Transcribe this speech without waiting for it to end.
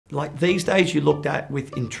Like these days you looked at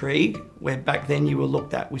with intrigue, where back then you were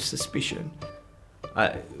looked at with suspicion.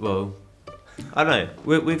 Well, I don't know.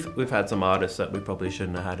 We've had some artists that we probably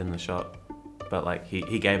shouldn't have had in the shop, but like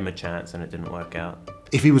he gave him a chance and it didn't work out.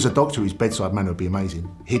 If he was a doctor, his bedside manner would be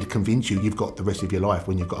amazing. He'd convince you you've got the rest of your life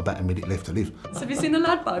when you've got about a minute left to live. So have you seen the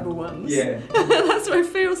Lad Bible ones? Yeah. That's what it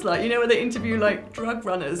feels like. You know, where they interview like drug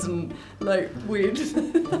runners and like weird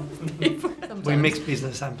people. We mix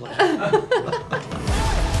business and pleasure.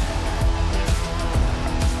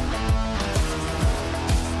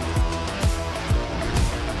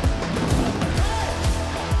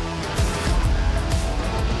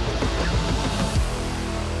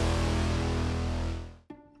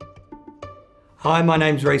 Hi, my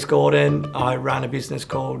name's Rhys Gordon. I run a business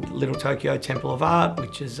called Little Tokyo Temple of Art,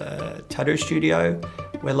 which is a tattoo studio.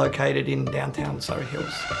 We're located in downtown Surrey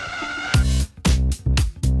Hills.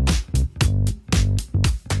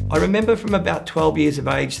 I remember from about 12 years of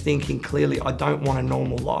age thinking clearly I don't want a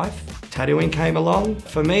normal life. Tattooing came along.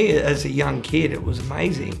 For me, as a young kid, it was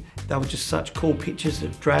amazing. They were just such cool pictures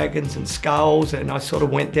of dragons and skulls, and I sort of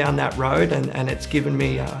went down that road, and it's given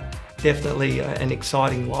me definitely an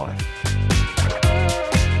exciting life.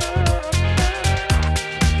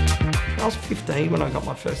 I was 15 when I got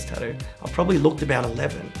my first tattoo. I probably looked about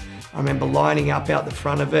 11. I remember lining up out the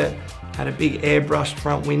front of it, had a big airbrushed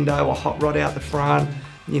front window, a hot rod out the front,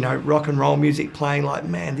 you know, rock and roll music playing, like,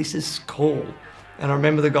 man, this is cool. And I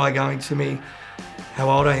remember the guy going to me, how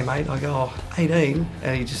old are you, mate? I go, oh, 18.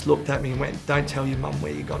 And he just looked at me and went, don't tell your mum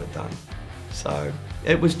where you got it done. So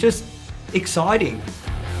it was just exciting.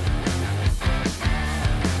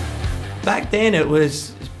 Back then it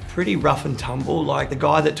was pretty rough and tumble. Like the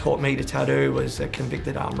guy that taught me to tattoo was a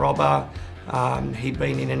convicted armed robber. He'd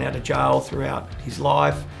been in and out of jail throughout his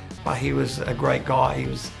life, but he was a great guy. He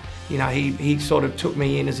was, you know, he sort of took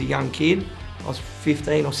me in as a young kid. I was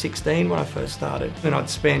 15 or 16 when I first started, and I'd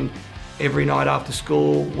spend every night after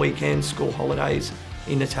school, weekends, school holidays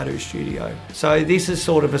in the tattoo studio. So this is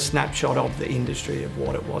sort of a snapshot of the industry of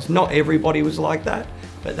what it was. Not everybody was like that,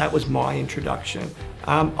 but that was my introduction.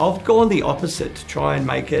 I've gone the opposite to try and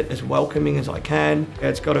make it as welcoming as I can.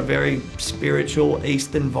 It's got a very spiritual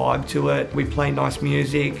Eastern vibe to it. We play nice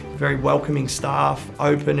music, very welcoming staff,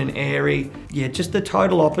 open and airy. Yeah, just the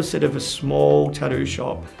total opposite of a small tattoo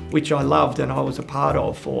shop, which I loved and I was a part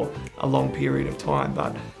of for a long period of time.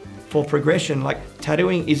 But for progression, like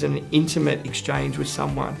tattooing is an intimate exchange with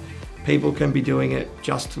someone. People can be doing it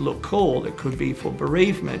just to look cool. It could be for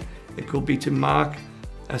bereavement. It could be to mark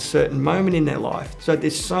a certain moment in their life. So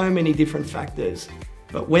there's so many different factors.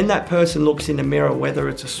 But when that person looks in the mirror, whether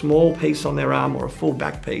it's a small piece on their arm or a full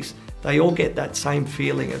back piece, they all get that same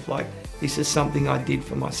feeling of like, this is something I did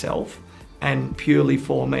for myself and purely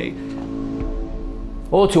for me.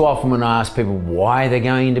 All too often when I ask people why they're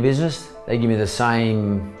going into business, they give me the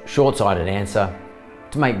same short-sighted answer: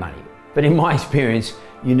 to make money. But in my experience,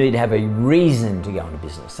 you need to have a reason to go into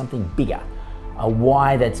business, something bigger, a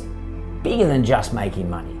why that's bigger than just making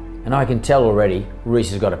money. And I can tell already,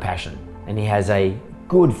 Rhys has got a passion and he has a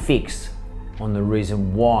good fix on the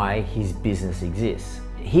reason why his business exists.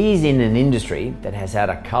 He's in an industry that has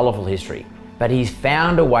had a colourful history, but he's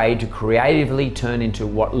found a way to creatively turn into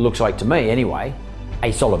what looks like, to me anyway,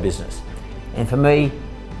 a solid business. And for me,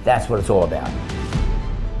 that's what it's all about.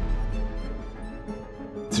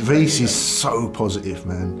 Rhys is so positive,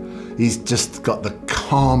 man. He's just got the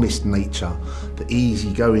calmest nature, the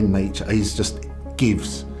easygoing nature. He's just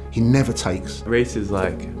gives. He never takes. Rhys is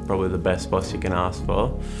like probably the best boss you can ask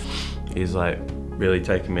for. He's like really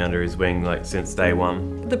taken me under his wing like since day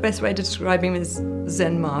one. The best way to describe him is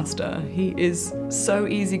Zen master. He is so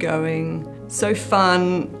easygoing, so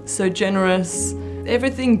fun, so generous.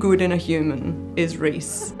 Everything good in a human is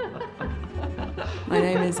Rhys. My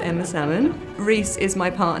name is Salmon. Rhys is my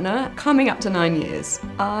partner, coming up to 9 years.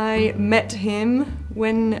 I met him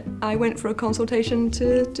when I went for a consultation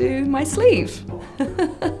to do my sleeve.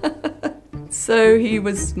 So he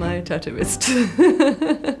was my tattooist.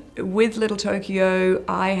 With Little Tokyo,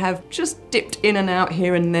 I have just dipped in and out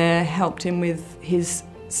here and there, helped him with his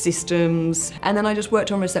systems, and then I just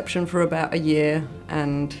worked on reception for about a year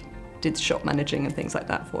and did shop managing and things like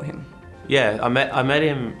that for him. Yeah, I met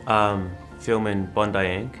him filming Bondi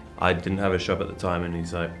Inc. I didn't have a shop at the time and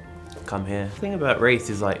he's like, come here. The thing about Rhys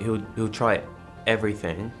is like he'll try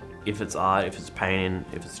everything. If it's art, if it's painting,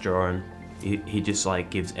 if it's drawing, he just like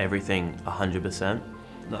gives everything 100%.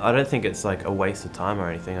 I don't think it's like a waste of time or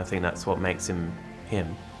anything. I think that's what makes him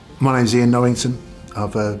him. My name's Norrington.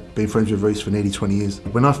 I've been friends with Rhys for nearly 20 years.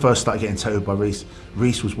 When I first started getting tattooed by Rhys,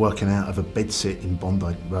 Rhys was working out of a bedsit in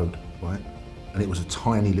Bondi Road, right? And it was a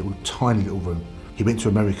tiny little room. He went to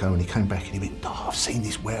America and he came back and he went, oh, I've seen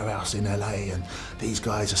this warehouse in LA and these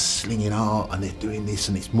guys are slinging art and they're doing this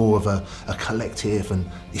and it's more of a collective, and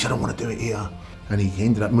he said, I want to do it here. And he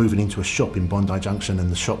ended up moving into a shop in Bondi Junction,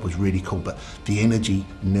 and the shop was really cool, but the energy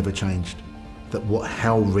never changed.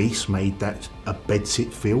 How Rhys made that a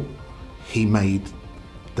bedsit feel, he made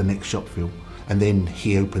the next shop feel. And then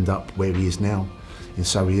he opened up where he is now in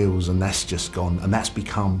Surrey Hills, and that's just gone, and that's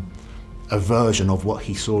become a version of what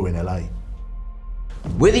he saw in LA.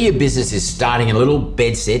 Whether your business is starting in a little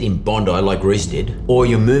bedsit in Bondi like Rhys did, or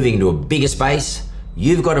you're moving into a bigger space,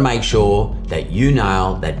 you've got to make sure that you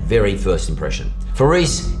nail that very first impression. For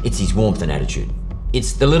Rhys, it's his warmth and attitude.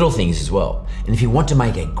 It's the little things as well. And if you want to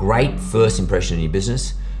make a great first impression in your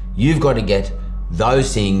business, you've got to get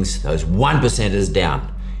those things, those 1%ers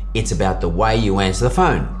down. It's about the way you answer the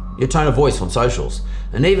phone, your tone of voice on socials,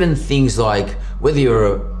 and even things like whether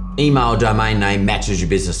your email domain name matches your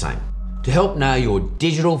business name. To help nail your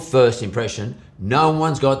digital first impression, no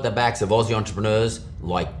one's got the backs of Aussie entrepreneurs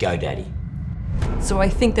like GoDaddy. So I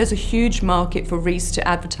think there's a huge market for Rhys to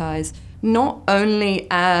advertise, not only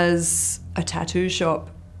as a tattoo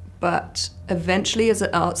shop, but eventually as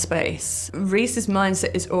an art space. Rhys's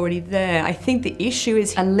mindset is already there. I think the issue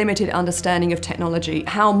is a limited understanding of technology,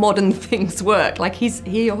 how modern things work. Like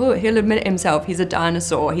he'll admit himself, he's a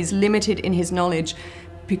dinosaur. He's limited in his knowledge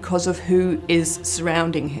because of who is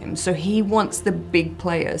surrounding him. So he wants the big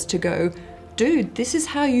players to go, dude, this is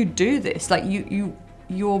how you do this. Like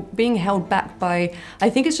you're being held back by, I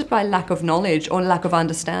think it's just by lack of knowledge or lack of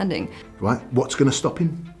understanding. Right, what's gonna stop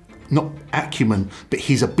him? Not acumen, but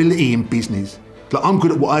his ability in business. Like, I'm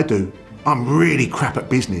good at what I do. I'm really crap at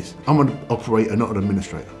business. I'm an operator, not an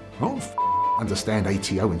administrator. I don't understand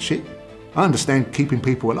ATO and shit. I understand keeping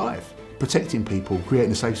people alive, protecting people,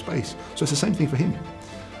 creating a safe space. So it's the same thing for him.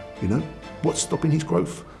 You know, what's stopping his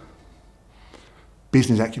growth?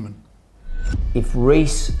 Business acumen. If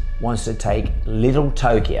Rhys wants to take Little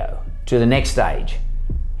Tokyo to the next stage,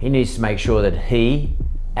 he needs to make sure that he,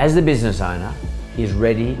 as the business owner, is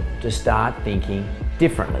ready to start thinking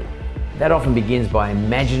differently. That often begins by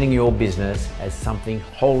imagining your business as something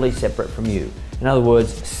wholly separate from you. In other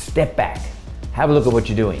words, step back, have a look at what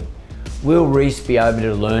you're doing. Will Rhys be open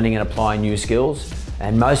to learning and applying new skills?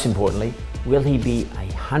 And most importantly, will he be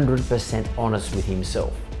 100% honest with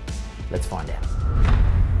himself? Let's find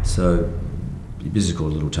out. So, your business is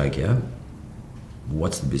called Little Tokyo.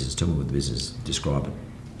 What's the business? Tell me what the business is. Describe it.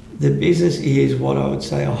 The business is what I would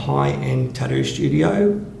say a high-end tattoo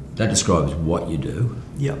studio. That describes what you do.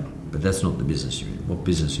 Yep. But that's not the business you're in. What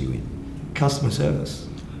business are you in? Customer service.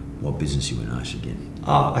 What business are you in, Ash, again?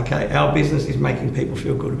 Okay. Our business is making people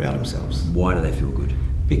feel good about themselves. Why do they feel good?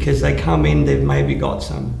 Because they come in, they've maybe got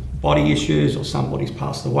some body issues, or somebody's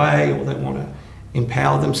passed away, or they want to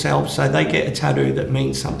empower themselves, so they get a tattoo that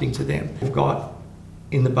means something to them. We've got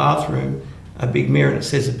in the bathroom a big mirror and it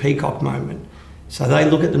says a peacock moment. So they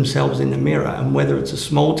look at themselves in the mirror, and whether it's a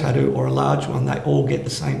small tattoo or a large one, they all get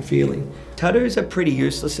the same feeling. Tattoos are pretty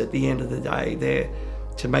useless at the end of the day. They're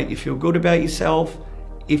to make you feel good about yourself.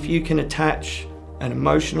 If you can attach an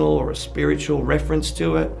emotional or a spiritual reference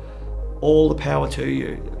to it, all the power to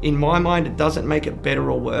you. In my mind, it doesn't make it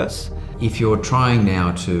better or worse. If you're trying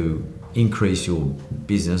now to increase your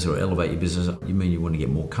business or elevate your business, you mean you want to get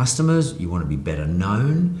more customers, you want to be better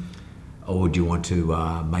known, or do you want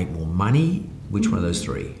to make more money? Which one of those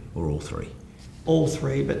three, or all three? All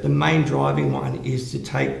three, but the main driving one is to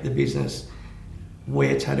take the business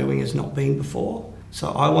where tattooing has not been before.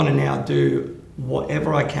 So I want to now do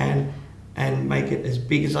whatever I can and make it as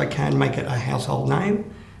big as I can, make it a household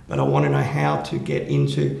name, but I want to know how to get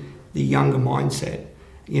into the younger mindset,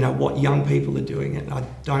 you know, what young people are doing, and I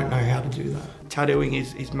don't know how to do that. Tattooing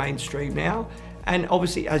is mainstream now, and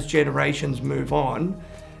obviously as generations move on,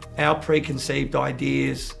 our preconceived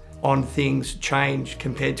ideas on things change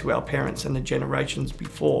compared to our parents and the generations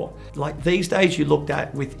before. Like these days you looked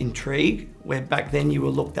at with intrigue, where back then you were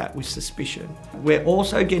looked at with suspicion. We're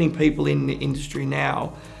also getting people in the industry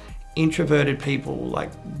now, introverted people,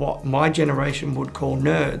 like what my generation would call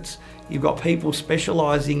nerds. You've got people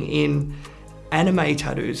specializing in anime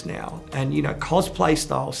tattoos now and, you know, cosplay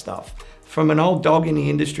style stuff. From an old dog in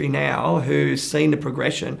the industry now who's seen the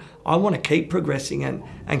progression, I want to keep progressing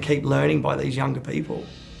and keep learning by these younger people.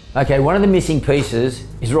 Okay, one of the missing pieces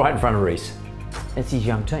is right in front of Rhys. It's his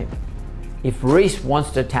young team. If Rhys wants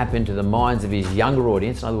to tap into the minds of his younger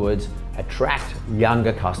audience, in other words, attract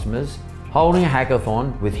younger customers, holding a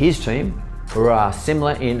hackathon with his team, who are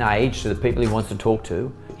similar in age to the people he wants to talk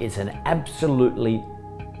to, it's an absolutely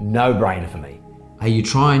no-brainer for me. Are you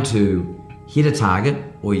trying to hit a target,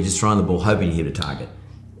 or are you just throwing the ball hoping to hit a target?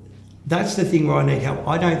 That's the thing where I need help.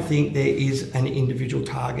 I don't think there is an individual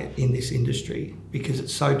target in this industry because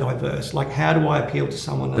it's so diverse. Like, how do I appeal to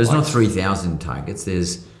someone that There's not likes... 3,000 targets.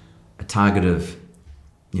 There's a target of,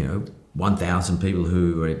 1,000 people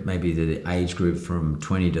who are maybe the age group from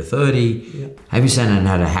 20 to 30. Yeah. Have you sat and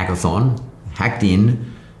had a hackathon, hacked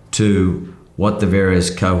in to what the various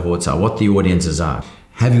cohorts are, what the audiences are?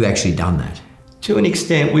 Have you actually done that? To an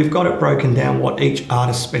extent, we've got it broken down what each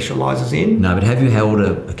artist specialises in. No, but have you held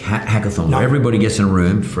a hackathon where everybody gets in a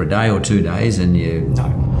room for a day or 2 days and you...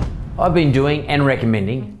 No. I've been doing and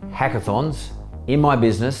recommending hackathons in my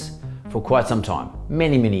business for quite some time,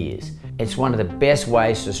 many, many years. It's one of the best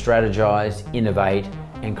ways to strategize, innovate,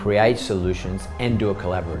 and create solutions and do it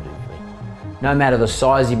collaboratively. No matter the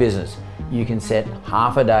size of your business, you can set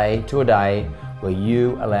half a day to a day where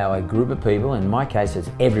you allow a group of people, in my case it's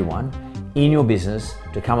everyone, in your business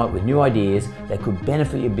to come up with new ideas that could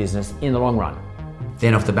benefit your business in the long run.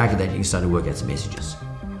 Then off the back of that, you can start to work out some messages.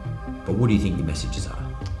 But what do you think your messages are?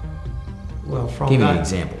 Well, from Give me that, an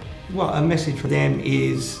example. Well, a message for them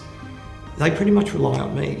is they pretty much rely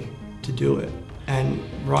on me to do it. And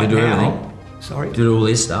right To do now... everything? Sorry? To do all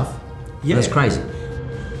this stuff? Yeah. That's crazy.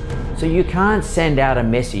 So you can't send out a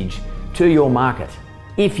message to your market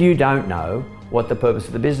if you don't know what the purpose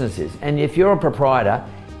of the business is. And if you're a proprietor,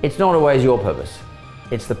 it's not always your purpose.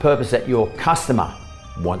 It's the purpose that your customer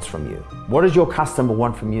wants from you. What does your customer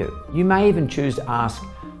want from you? You may even choose to ask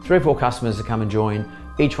 3 or 4 customers to come and join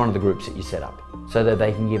each one of the groups that you set up so that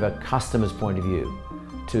they can give a customer's point of view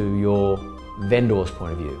to your vendor's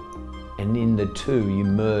point of view. And in the two, you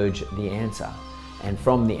merge the answer. And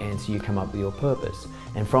from the answer, you come up with your purpose.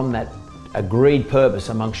 And from that agreed purpose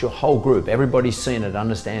amongst your whole group, everybody's seen it,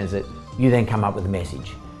 understands it, you then come up with a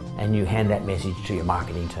message and you hand that message to your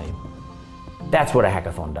marketing team. That's what a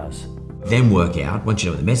hackathon does. Then work out, once you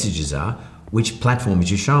know what the messages are, which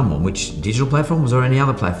platforms you show them on, which digital platforms or any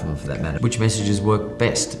other platform for that matter. Which messages work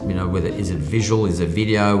best, whether is it visual, is it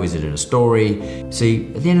video, is it in a story?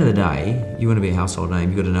 See, at the end of the day, you want to be a household name,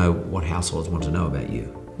 you've got to know what households want to know about you.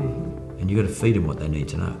 Mm-hmm. And you've got to feed them what they need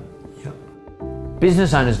to know. Yep.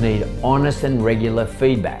 Business owners need honest and regular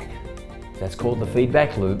feedback. That's called the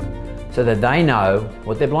feedback loop, so that they know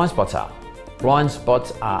what their blind spots are. Blind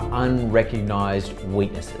spots are unrecognized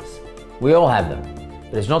weaknesses. We all have them,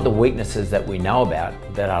 but it's not the weaknesses that we know about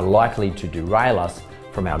that are likely to derail us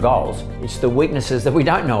from our goals. It's the weaknesses that we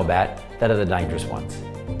don't know about that are the dangerous ones.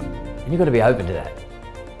 And you've got to be open to that.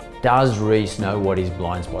 Does Rhys know what his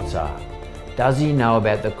blind spots are? Does he know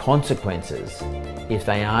about the consequences if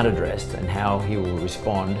they aren't addressed, and how he will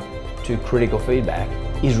respond to critical feedback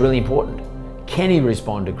is really important. Can he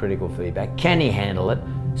respond to critical feedback? Can he handle it,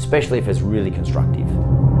 especially if it's really constructive?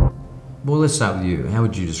 Well, let's start with you. How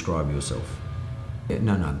would you describe yourself?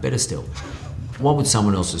 No, better still. What would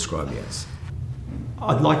someone else describe you as?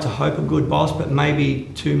 I'd like to hope a good boss, but maybe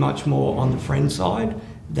too much more on the friend side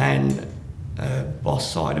than boss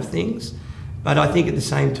side of things. But I think at the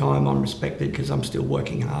same time I'm respected because I'm still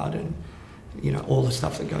working hard and all the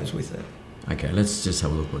stuff that goes with it. Okay, let's just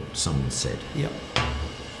have a look at what someone said. Yep.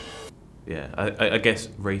 Yeah, I guess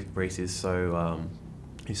Rhys is so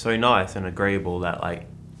he's so nice and agreeable that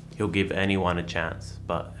he'll give anyone a chance,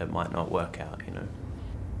 but it might not work out,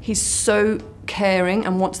 He's so caring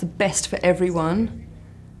and wants the best for everyone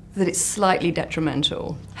that it's slightly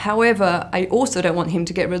detrimental. However, I also don't want him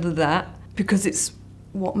to get rid of that because it's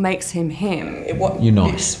what makes him him. You're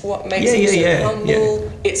not. It's what makes him so humble. Yeah.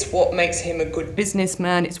 It's what makes him a good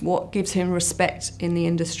businessman. It's what gives him respect in the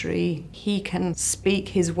industry. He can speak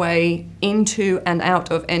his way into and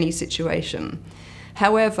out of any situation.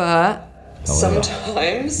 However,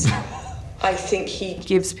 sometimes I think he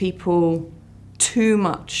gives people too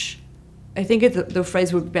much. I think the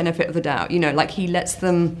phrase would be benefit of the doubt. He lets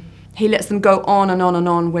them go on and on and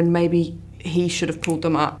on when maybe he should have pulled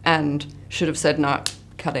them up and should have said no,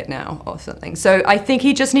 cut it now or something. So I think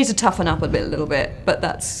he just needs to toughen up a little bit, but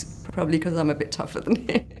that's probably because I'm a bit tougher than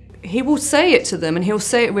him. He will say it to them and he'll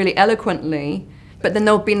say it really eloquently, but then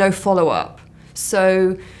there'll be no follow-up.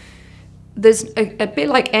 So there's a bit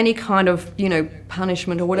like any kind of,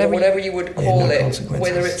 punishment or whatever you would call it,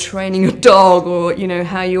 whether it's training a dog or,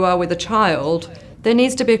 how you are with a child, there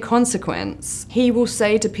needs to be a consequence. He will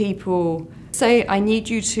say to people, I need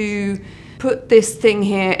you to put this thing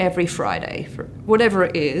here every Friday, for whatever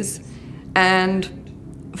it is, and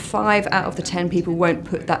 5 out of the 10 people won't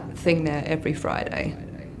put that thing there every Friday.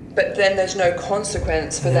 But then there's no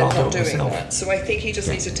consequence for them not doing that. So I think he just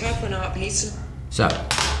needs to toughen up. So,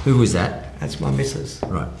 who was that? That's my missus.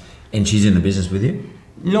 Right. And she's in the business with you?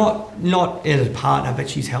 Not as a partner, but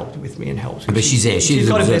she's helped with me and helps. But she's there. She's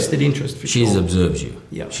got a vested interest for sure. She observes you.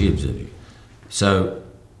 Yeah. She observes you. So,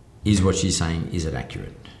 is what she's saying, is it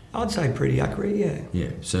accurate? I'd say pretty accurate, yeah. Yeah.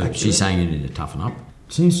 So accurate. She's saying you need to toughen up.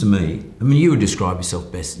 Seems to me, I mean, you would describe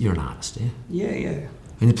yourself best, you're an artist, yeah? Yeah, yeah.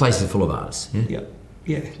 And the place is full of artists, yeah? Yeah,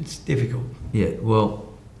 yeah, it's difficult. Yeah,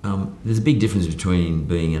 well, there's a big difference between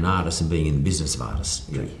being an artist and being in the business of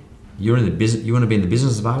artistry. Yeah. You're in the business. You want to be in the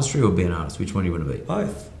business of artistry or be an artist? Which one do you want to be?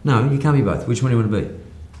 Both. No, you can't be both. Which one do you want to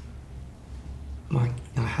be?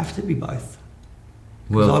 I have to be both.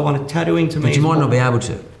 Well, I want tattooing to me. But you might not be able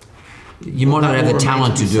to. You might not have the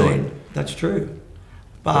talent to do it. That's true.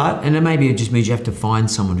 But and then maybe it just means you have to find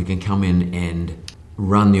someone who can come in and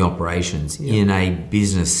run the operations in a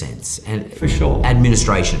business sense and for sure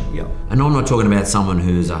administration. Yeah. And I'm not talking about someone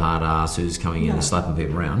who's a hard ass who's coming in and slapping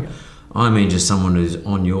people around. Yeah. I mean just someone who's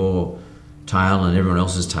on your tail and everyone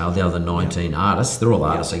else's tail. The other 19 artists, they're all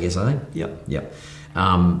artists, I guess, I think. Yep. Yep.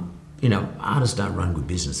 You know, artists don't run good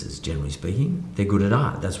businesses, generally speaking. They're good at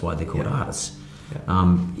art. That's why they're called artists. Yep.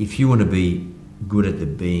 If you want to be good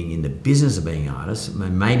at being in the business of being an artist,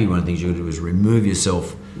 maybe one of the things you could do is remove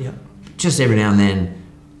yourself just every now and then,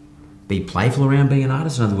 be playful around being an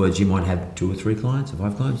artist. In other words, you might have 2 or 3 clients or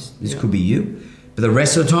 5 clients. This could be you. But the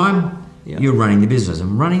rest of the time, you're running the business.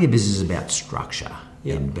 And running the business is about structure,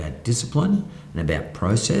 and about discipline, and about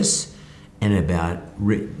process, and about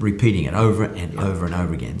repeating it over and over and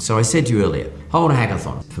over again. So I said to you earlier, hold a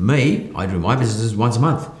hackathon. For me, I do my businesses once a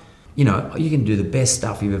month. You know, you can do the best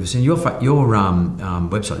stuff you've ever seen. Your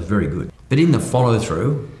website is very good. But in the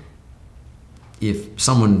follow-through, if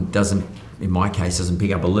someone doesn't, in my case, doesn't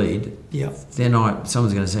pick up a lead, then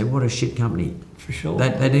someone's going to say, what a shit company. For sure.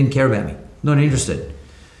 They didn't care about me. Not interested.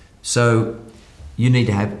 So you need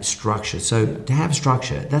to have structure. So to have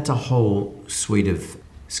structure, that's a whole suite of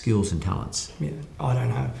skills and talents. Yeah, I don't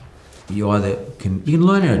have. You can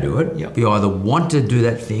learn how to do it. Yep. You either want to do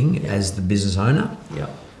that thing as the business owner. Yeah.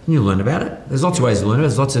 And you learn about it. There's lots of ways to learn about it.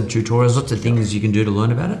 There's lots of tutorials, lots of things you can do to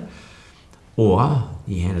learn about it. Or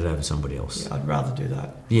you hand it over to somebody else. Yeah, I'd rather do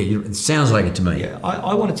that. Yeah, it sounds like it to me. Yeah,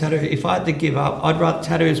 I want to tattoo. If I had to give up, I'd rather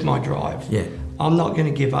tattoo is my drive. Yeah. I'm not going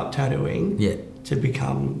to give up tattooing to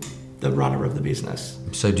become the runner of the business.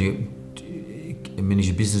 So is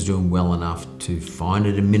your business doing well enough to find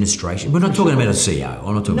an administration? We're not talking about a CEO.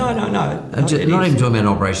 I'm not talking about No. I'm not even talking about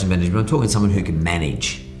operations management. I'm talking someone who can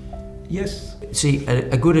manage. Yes. See,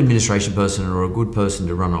 a good administration person or a good person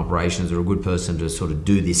to run operations or a good person to sort of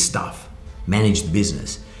do this stuff, manage the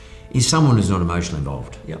business, is someone who's not emotionally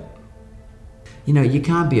involved. Yep. You know, you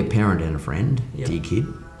can't be a parent and a friend to your kid.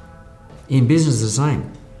 In business, it's the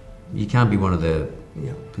same. You can't be one of the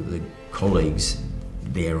colleagues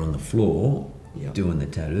there on the floor doing the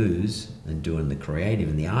tattoos and doing the creative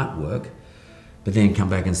and the artwork, but then come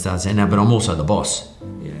back and start saying, no, but I'm also the boss.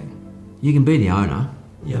 Yeah. You can be the owner,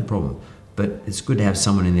 no problem. But it's good to have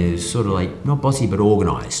someone in there who's sort of like, not bossy, but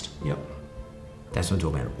organised. Yep. That's what I'm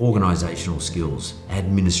talking about. Organisational skills,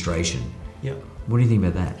 administration. Yep. What do you think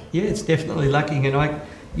about that? Yeah, it's definitely lacking. And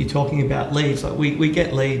you're talking about leads. Like we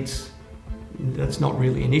get leads, that's not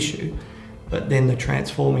really an issue. But then the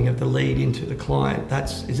transforming of the lead into the client,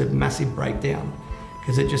 is a massive breakdown.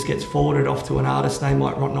 Because it just gets forwarded off to an artist. They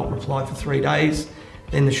might not reply for 3 days.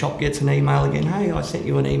 Then the shop gets an email again, hey, I sent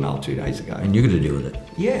you an email 2 days ago. And you're going to deal with it.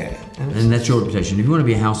 Yeah. And that's your reputation. If you want to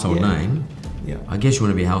be a household name, Yeah. I guess you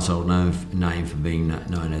want to be a household name for being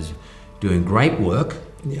known as doing great work,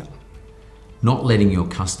 not letting your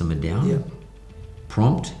customer down,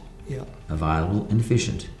 prompt, available and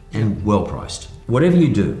efficient, and well priced. Whatever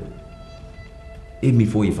you do, even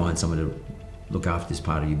before you find someone to look after this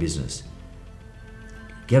part of your business,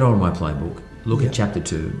 get on my playbook, look at chapter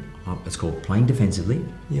 2. It's called Playing Defensively.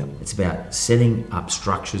 It's about setting up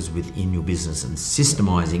structures within your business and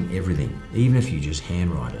systemizing everything, even if you just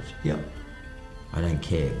handwrite it. I don't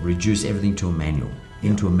care. Reduce everything to a manual,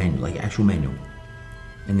 into a manual, like actual manual.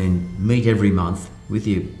 And then meet every month with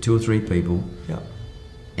your 2 or 3 people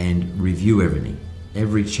and review everything,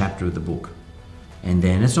 every chapter of the book. And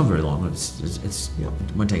then, it's not very long, it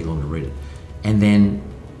won't take you long to read it. And then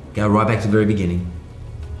go right back to the very beginning,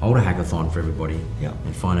 hold a hackathon for everybody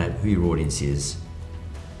and find out who your audience is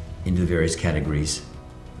into the various categories.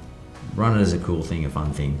 Run it as a cool thing, a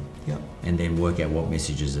fun thing. And then work out what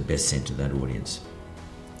messages are best sent to that audience.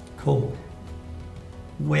 Cool.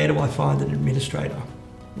 Where do I find an administrator?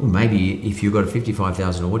 Well, maybe if you've got a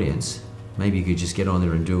 55,000 audience, maybe you could just get on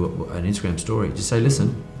there and do an Instagram story. Just say,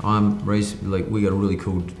 listen, I'm Rhys, like, we got a really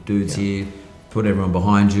cool dudes here. Put everyone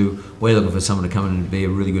behind you. We're looking for someone to come in and be a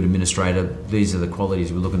really good administrator. These are the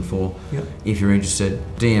qualities we're looking for. If you're interested,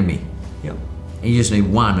 DM me. And you just need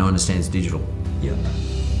one who understands digital. Yeah.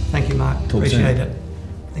 Thank you, Mark. Talk Appreciate soon. it.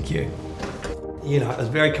 Thank you. You know, it was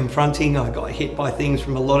very confronting. I got hit by things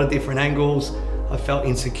from a lot of different angles. I felt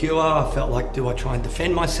insecure. I felt like, do I try and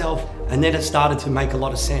defend myself? And then it started to make a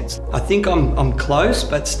lot of sense. I think I'm close,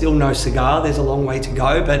 but still no cigar. There's a long way to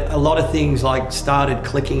go, but a lot of things like started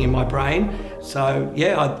clicking in my brain. So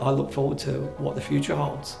yeah, I look forward to what the future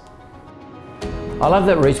holds. I love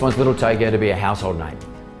that Rhys wants Little Tokyo to be a household name.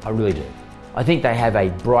 I really do. I think they have a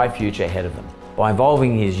bright future ahead of them. By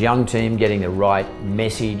involving his young team, getting the right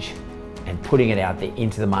message and putting it out there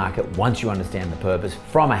into the market once you understand the purpose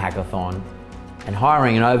from a hackathon, and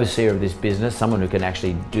hiring an overseer of this business, someone who can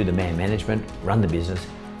actually do the man management, run the business,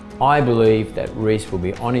 I believe that Rhys will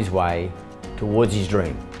be on his way towards his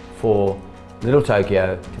dream for Little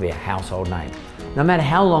Tokyo to be a household name. No matter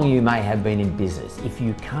how long you may have been in business, if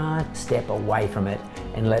you can't step away from it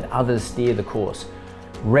and let others steer the course,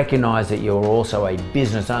 recognize that you're also a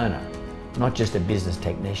business owner, not just a business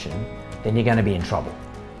technician, then you're going to be in trouble.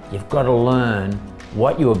 You've got to learn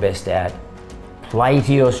what you're best at, play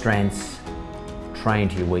to your strengths, train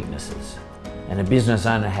to your weaknesses. And a business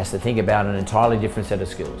owner has to think about an entirely different set of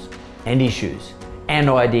skills and issues and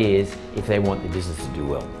ideas if they want the business to do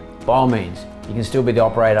well. By all means, you can still be the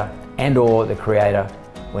operator and or the creator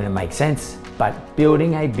when it makes sense, but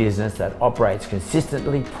building a business that operates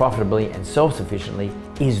consistently, profitably and self-sufficiently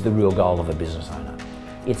is the real goal of a business owner.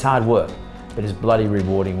 It's hard work, but it's bloody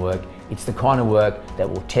rewarding work. It's the kind of work that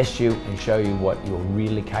will test you and show you what you're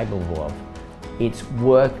really capable of. It's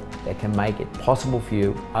work that can make it possible for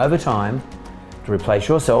you over time to replace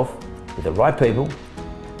yourself with the right people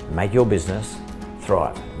and make your business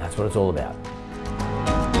thrive. And that's what it's all about.